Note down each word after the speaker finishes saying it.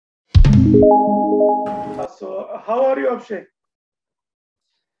How are you, Abhishek?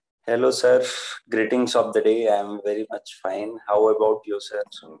 Hello, sir. Greetings of the day. I am very much fine. How about you, sir?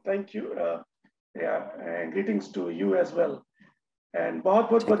 Thank you. And greetings to you as well. And बहुत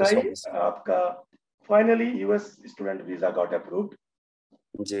Thank you so बधाई much. आपका finally US student visa got approved,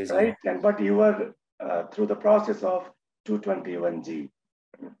 ji ji. right? And but you were through the process of 221G.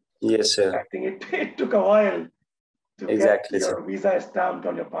 Yes, sir. I think it took a while to Exactly, get your sir. visa stamped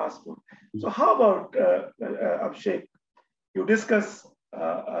on your passport. So how about Abhishek? You discuss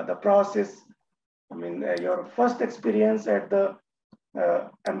the process. I mean, your first experience at the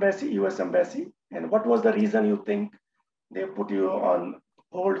embassy, US embassy, and what was the reason you think they put you on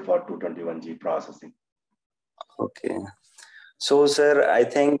hold for 221G processing? Okay. So, sir, I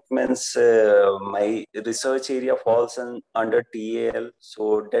think means my research area falls under TAL.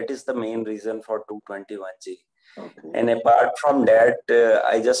 So that is the main reason for 221G. Okay. And apart from that,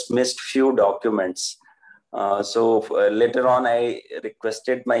 I just missed few documents. So later on, I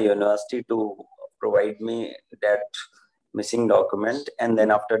requested my university to provide me that missing document, and then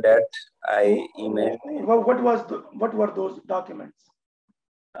after that, I emailed. What were those documents?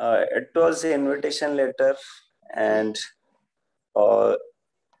 It was an invitation letter, and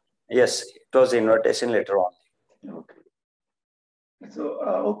yes, it was invitation letter only. Okay. So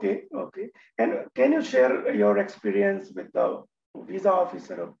okay. And can you share your experience with the visa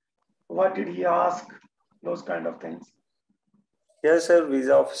officer? What did he ask? Those kind of things. Yes, sir.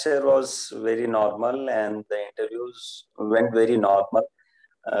 Visa officer was very normal, and the interviews went very normal.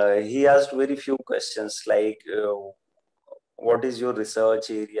 He asked very few questions like, what is your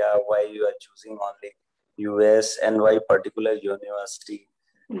research area? Why you are choosing only US, and why particular university?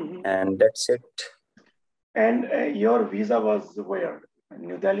 Mm-hmm. And that's it. And your visa was where?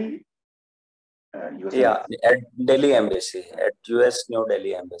 New Delhi? US Yeah, Embassy? at Delhi Embassy, at US New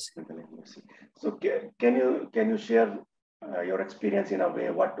Delhi Embassy. So can you share your experience in a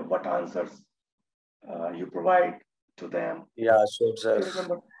way? What answers you provide to them? Yeah, sure, sir. Do you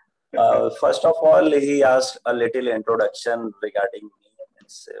remember? First of all, he asked a little introduction regarding me.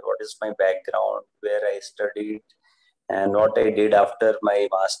 What is my background, where I studied, and what I did after my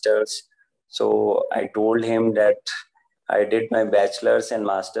master's. So I told him that I did my bachelor's and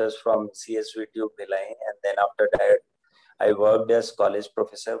master's from CSVTU Bhilai, and then after that, I worked as college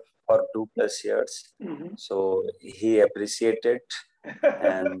professor for 2+ years. Mm-hmm. So he appreciated,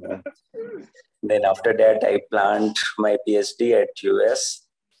 and then after that, I planned my PhD at US,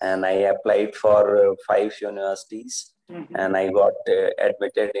 and I applied for 5 universities, Mm-hmm. and I got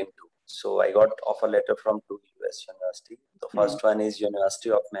admitted into. So I got offer letter from 2 US universities. The first one is University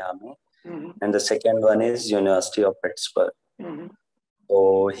of Miami, and the second one is University of Pittsburgh.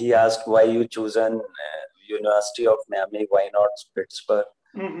 So he asked, why you chosen University of Miami, why not Pittsburgh?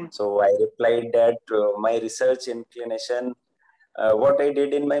 So I replied that my research inclination, what I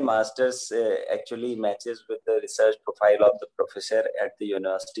did in my master's actually matches with the research profile of the professor at the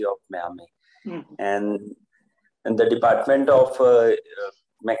University of Miami. And the Department of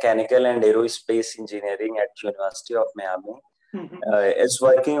Mechanical and Aerospace Engineering at University of Miami is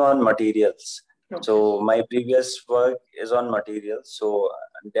working on materials. Okay. So my previous work is on materials. So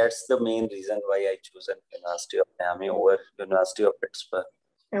that's the main reason why I chosen University of Miami over University of Pittsburgh.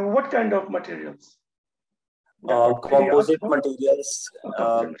 And what kind of materials? Composite materials,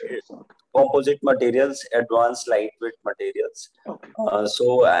 composite materials, advanced lightweight materials. Okay.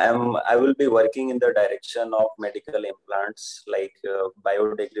 So I will be working in the direction of medical implants, like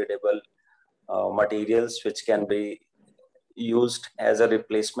biodegradable materials, which can be used as a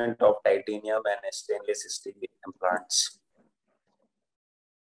replacement of titanium and stainless steel implants.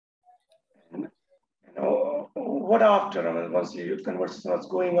 What after? I mean, once your conversation was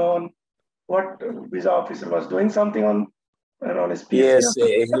going on, what visa officer was doing something on his PC? Yes,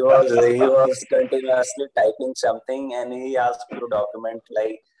 he was continuously typing something, and he asked few document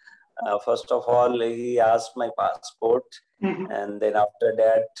like first of all he asked my passport, and then after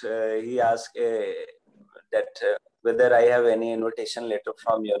that he asked that whether I have any invitation letter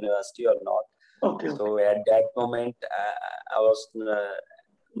from university or not. Okay. So at that moment I was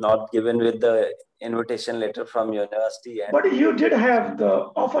not given with the invitation letter from university. But you did have the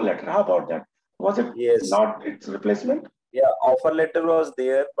offer letter. How about that? Was it not its replacement? Yeah, offer letter was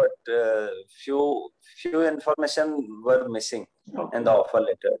there, but few information were missing in the offer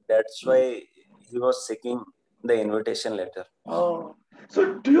letter. That's why he was seeking the invitation letter. Oh,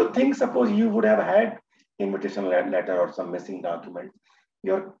 so do you think, suppose you would have had invitation letter or some missing documents,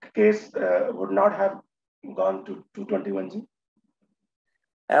 your case would not have gone to 221G?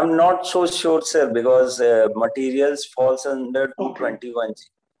 I'm not so sure, sir, because materials falls under 221G.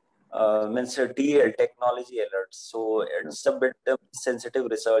 means TL, technology alerts. So it's a bit sensitive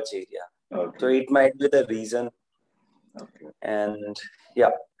research area. Okay. So it might be the reason. Okay. And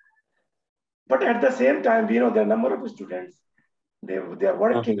yeah. But at the same time, we know there are a number of students, they are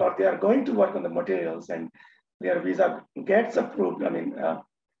working or they are going to work on the materials and their visa gets approved, I mean,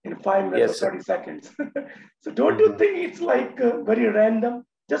 in 5 minutes Yes, or 30 seconds. So don't you think it's like very random?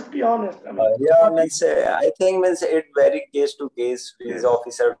 Just be honest. I mean, yeah, means I think means it very case to case, visa yes.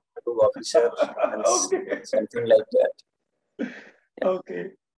 officer to officer, means Okay. something like that. Yeah.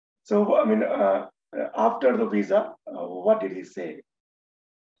 Okay. So, I mean, after the visa, what did he say?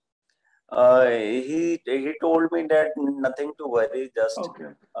 He told me that nothing to worry, just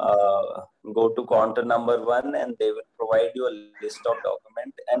Okay. go to counter number 1 and they will provide you a list of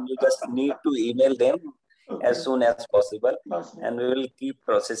documents and you just need to email them as Okay. soon as possible, Awesome. and we will keep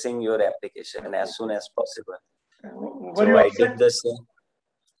processing your application as soon as possible. Were you So I did upset? the same.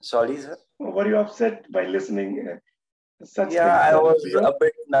 Sorry, sir. Were you upset by listening such Yeah, things I from was you? a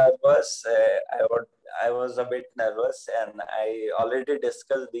bit nervous. I was a bit nervous, and I already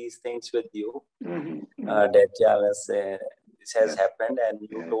discussed these things with you. That yeah, this has Yes. happened, and you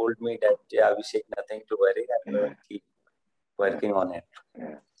Yeah. told me that yeah, Abhishek, nothing to worry, and we Yeah. will keep working on it.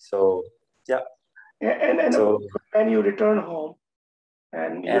 Yeah. So yeah. And So when you return home,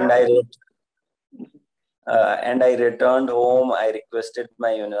 and you and have I returned home. I requested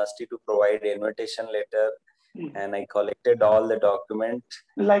my university to provide invitation letter, and I collected all the documents,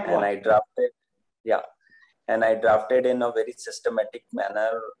 like and what? I drafted. Yeah. And I drafted in a very systematic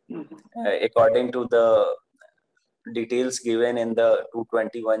manner according to the details given in the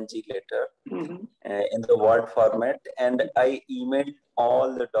 221G letter in the Word format, and I emailed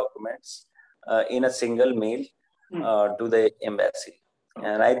all the documents in a single mail to the embassy. Okay.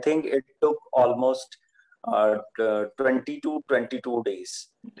 And I think it took almost 20 to 22 days.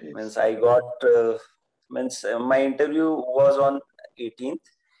 Yes. Means I got my interview was on 18th,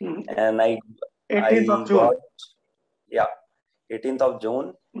 and I 18th of June. got 18th of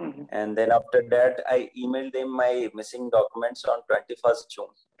June. And then after that, I emailed them my missing documents on 21st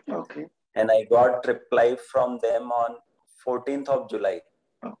June. Okay. And I got reply from them on 14th of July.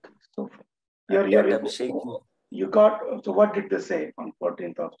 Okay. So you got, so what did they say on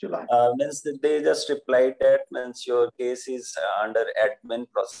 14th of July? Means they just replied that means your case is under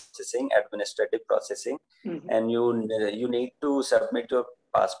administrative processing, and you need to submit your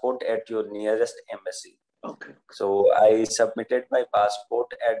passport at your nearest embassy. Okay. So I submitted my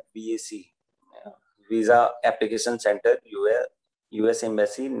passport at VAC, Visa Application Center, US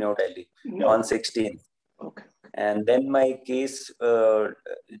Embassy, New Delhi, on 16th. Okay. And then my case,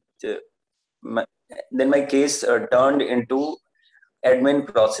 turned into admin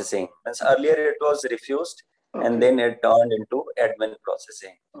processing. Means earlier it was refused, and then it turned into admin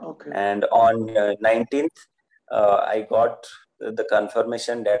processing. Okay. And on 19th, I got the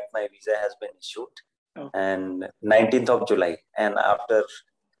confirmation that my visa has been issued. And 19th of July, and after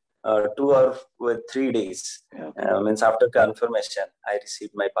 2 or 3 days, means after confirmation, I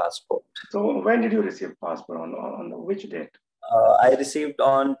received my passport. So when did you receive passport? On which date? I received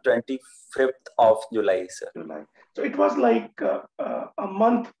on 25th of July, sir. July. So it was like a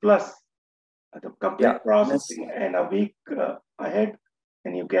month plus the complete processing, and a week ahead,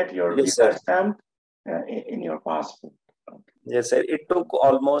 and you get your visa stamped in your passport. Okay. Yes, sir. It took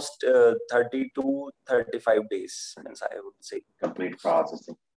almost 30 to 35 days, I would say. Complete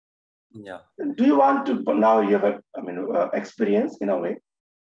processing. Yeah. Do you want to, now you have experience in a way,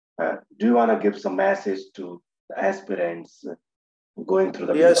 do you want to give some message to the aspirants going through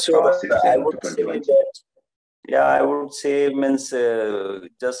the visa process? I would say that, I would say means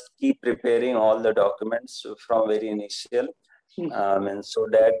just keep preparing all the documents from very initial, and so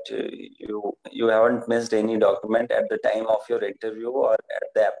that you haven't missed any document at the time of your interview or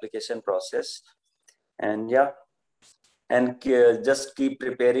at the application process. And just keep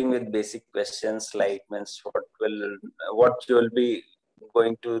preparing with basic questions like means what you will be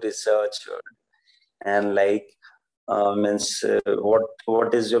going to research, and like means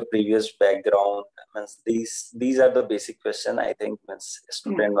what is your previous background. Means these are the basic questions I think means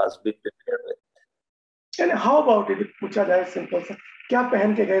student must be prepared with. And how about it? पूछा जाए simple सा, क्या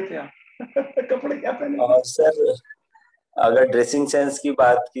पहन के गए थे आप? कपड़े क्या पहने? सर, अगर ड्रेसिंग सेंस की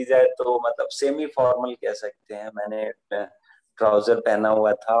बात की जाए तो मतलब सेमी फॉर्मल कह सकते हैं. मैंने ट्राउजर पहना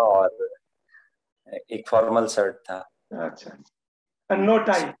हुआ था और एक फॉर्मल शर्ट था. अच्छा. And no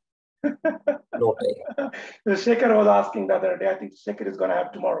tie. No tie. Shekhar was asking the other day. I think Shekhar is going to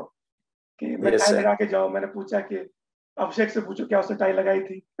have tomorrow. कि मैं टाई लगा के जाऊं. मैंने पूछा कि अभिषेक से पूछो क्या उसने टाई लगाई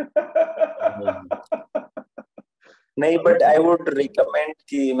थी. नहीं, बट आई वुड रिकमेंड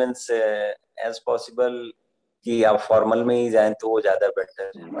कि मीन्स एज पॉसिबल कि आप फॉर्मल में ही जाएं तो वो ज्यादा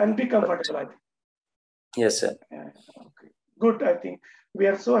बेटर है. And be comfortable, I think. Yes, sir. Okay. Good. I think we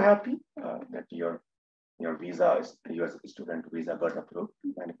are so happy that your visa, US student visa got approved.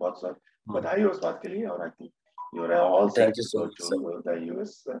 मैंने बहुत सारी बधाई उस बात के लिए, और I think you are all set to go to the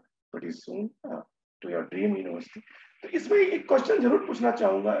US pretty soon to your dream university. तो इसमें एक क्वेश्चन जरूर पूछना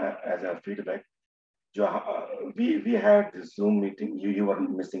चाहूँगा as a feedback. जो we had this Zoom meeting, you were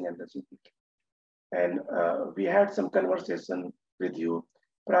missing in the Zoom meeting, and we had some conversation with you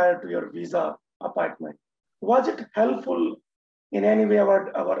prior to your visa appointment. Was it helpful in any way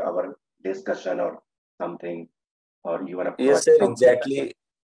our discussion or something, or you were? Yes, sir.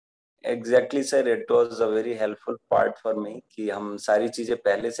 Exactly, sir. It was a very helpful part for me कि हम सारी चीजें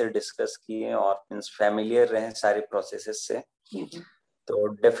पहले से discuss किए और means familiar रहे सारे प्रोसेसेस से. तो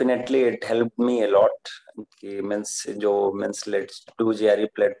definitely it help me a lot कि means let's do GRE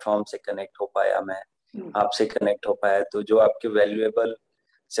platform से कनेक्ट हो पाया, मैं आपसे कनेक्ट हो पाया, तो जो आपके वैल्यूएबल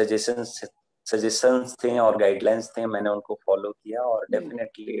सजेशंस थे और गाइडलाइंस थे मैंने उनको फॉलो किया और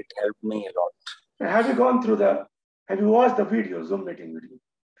definitely it help me a lot. Have you watched the video, Zoom meeting video?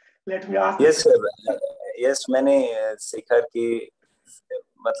 Let me ask. Yes, sir. Yes, मैंने शिखर की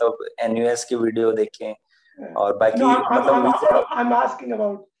मतलब NUS की वीडियो देखे और बाकी I'm asking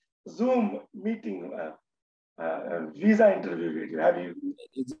about Zoom meeting visa interview video. Have you?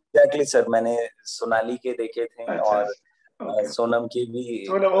 Exactly, sir. मैंने सोनाली के देखे थे और सोनम की भी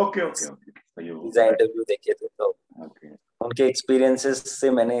okay. वीजा इंटरव्यू देखे थे, तो उनके एक्सपीरियंसेस से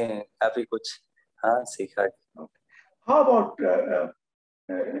मैंने काफी कुछ सीखा. How about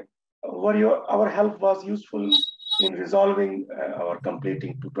our help was useful in resolving or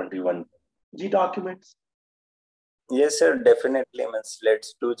completing 221G documents? Yes, sir, definitely.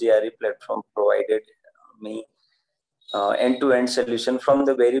 Let's do GRE platform provided me end-to-end solution from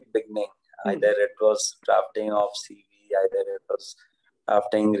the very beginning. Either it was drafting of CV, either it was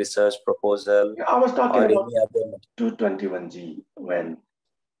drafting research proposal. I was talking about 221G when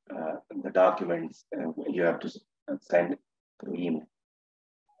the documents you have to send through email.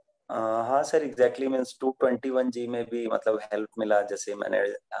 हाँ sir, exactly. Means 221G में भी मतलब help मिला, जैसे मैंने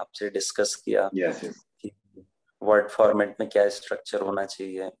आपसे discuss किया कि वर्ड फॉर्मेट में क्या स्ट्रक्चर होना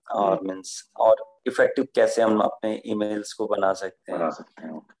चाहिए और मींस और इफेक्टिव कैसे हम अपने ईमेल्स को बना सकते हैं.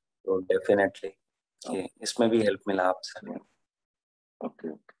 तो डेफिनेटली इसमें भी हेल्प मिला आपसे.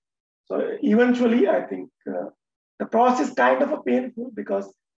 Okay. So eventually, I think the process kind of a painful because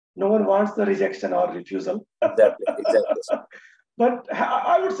no one wants the rejection or refusal. Exactly. But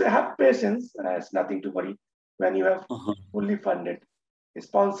I would say have patience. It's nothing to worry when you have fully funded, a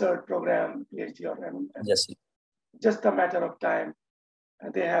sponsored program, PhD or yes, just a matter of time.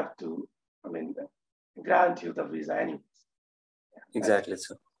 They have to, grant you the visa anyways. Exactly,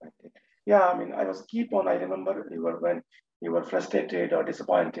 sir. Yeah, I remember when you were frustrated or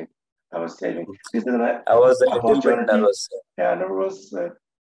disappointed, I was saying, this is an I was a little bit nervous. Yeah, nervous.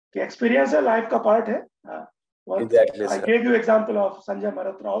 Experience a life ka part hai. Exactly, I gave you example of Sanjay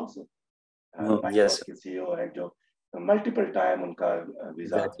Malhotra also. Yes, CEO है जो multiple time उनका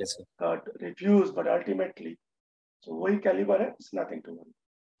visa got refused, but ultimately, so वही caliber है. It's nothing to worry.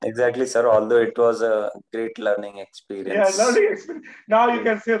 Exactly, sir. Although it was a great learning experience. Yeah, learning experience. Now you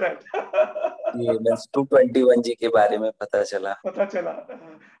can say that. ये means 221G के बारे में पता चला.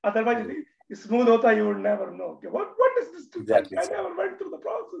 Otherwise, smooth होता, you would never know. What is this? Exactly. I never went through the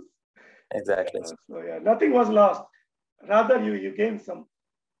process. Exactly. So yeah, nothing was lost. Rather, you gained some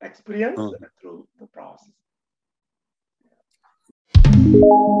experience through the process.